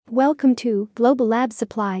Welcome to Global Lab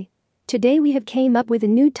Supply. Today we have came up with a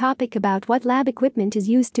new topic about what lab equipment is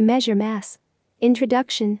used to measure mass.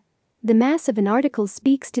 Introduction. The mass of an article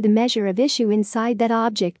speaks to the measure of issue inside that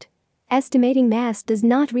object. Estimating mass does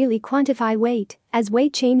not really quantify weight, as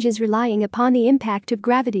weight changes relying upon the impact of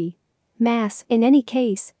gravity. Mass, in any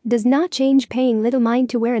case, does not change, paying little mind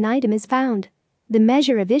to where an item is found. The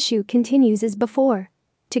measure of issue continues as before.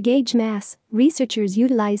 To gauge mass, researchers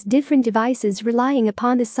utilize different devices relying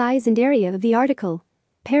upon the size and area of the article.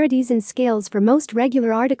 Parities and scales. For most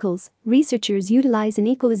regular articles, researchers utilize an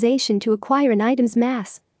equalization to acquire an item's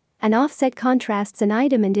mass. An offset contrasts an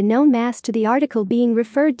item and a known mass to the article being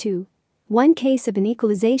referred to. One case of an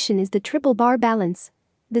equalization is the triple bar balance.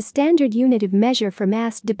 The standard unit of measure for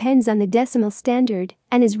mass depends on the decimal standard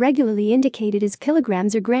and is regularly indicated as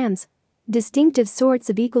kilograms or grams. Distinctive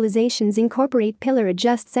sorts of equalizations incorporate pillar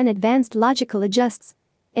adjusts and advanced logical adjusts.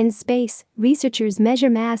 In space, researchers measure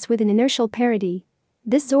mass with an inertial parity.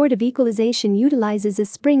 This sort of equalization utilizes a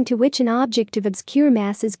spring to which an object of obscure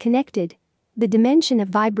mass is connected. The dimension of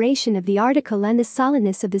vibration of the article and the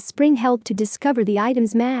solidness of the spring help to discover the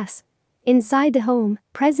item's mass. Inside the home,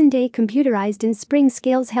 present-day computerized and spring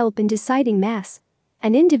scales help in deciding mass.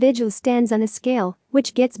 An individual stands on a scale,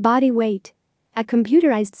 which gets body weight. A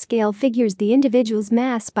computerized scale figures the individual's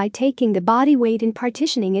mass by taking the body weight and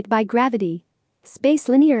partitioning it by gravity. Space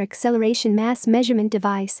Linear Acceleration Mass Measurement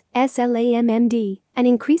Device, SLAMMD, an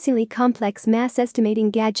increasingly complex mass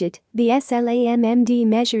estimating gadget. The SLAMMD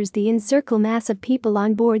measures the in-circle mass of people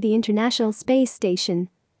on board the International Space Station.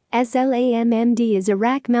 SLAMMD is a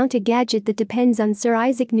rack-mounted gadget that depends on Sir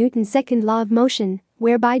Isaac Newton's second law of motion,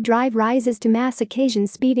 whereby drive rises to mass occasion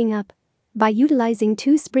speeding up. By utilizing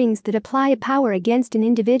two springs that apply a power against an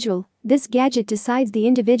individual, this gadget decides the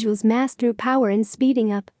individual's mass through power and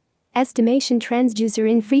speeding up. Estimation transducer.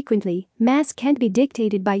 Infrequently, mass can't be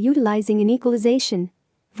dictated by utilizing an equalization.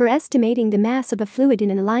 For estimating the mass of a fluid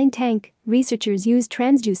in an aligned tank, researchers use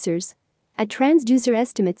transducers. A transducer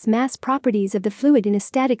estimates mass properties of the fluid in a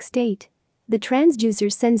static state. The transducer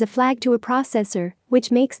sends a flag to a processor, which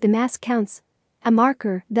makes the mass counts. A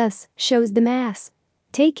marker, thus, shows the mass.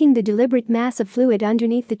 Taking the deliberate mass of fluid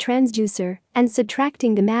underneath the transducer and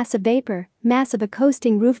subtracting the mass of vapor, mass of a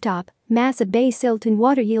coasting rooftop, mass of bay silt and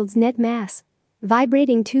water yields net mass.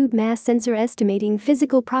 Vibrating tube mass sensor. Estimating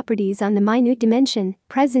physical properties on the minute dimension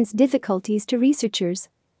presents difficulties to researchers.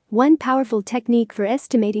 One powerful technique for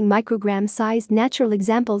estimating microgram-sized natural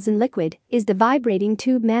examples in liquid is the vibrating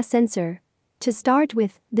tube mass sensor. To start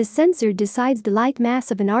with, the sensor decides the light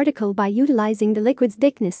mass of an article by utilizing the liquid's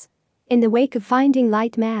thickness. In the wake of finding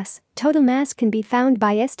light mass, total mass can be found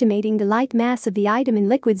by estimating the light mass of the item in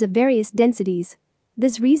liquids of various densities.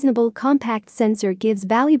 This reasonable compact sensor gives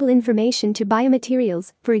valuable information to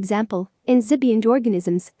biomaterials, for example, incipient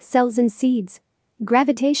organisms, cells and seeds.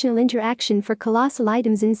 Gravitational interaction. For colossal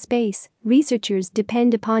items in space, researchers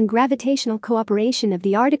depend upon gravitational cooperation of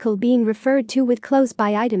the article being referred to with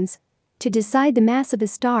close-by items. To decide the mass of a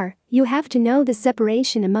star, you have to know the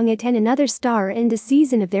separation among it and another star and the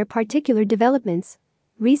season of their particular developments.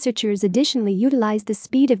 Researchers additionally utilize the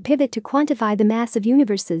speed of pivot to quantify the mass of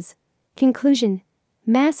universes. Conclusion.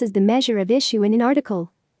 Mass is the measure of issue in an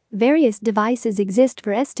article. Various devices exist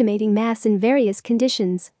for estimating mass in various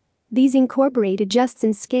conditions. These incorporate adjusts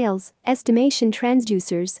and scales, estimation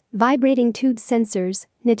transducers, vibrating tube sensors,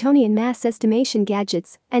 Newtonian mass estimation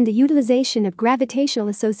gadgets, and the utilization of gravitational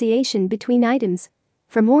association between items.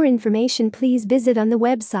 For more information, please visit on the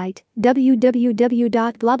website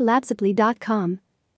www.globallabsupply.com.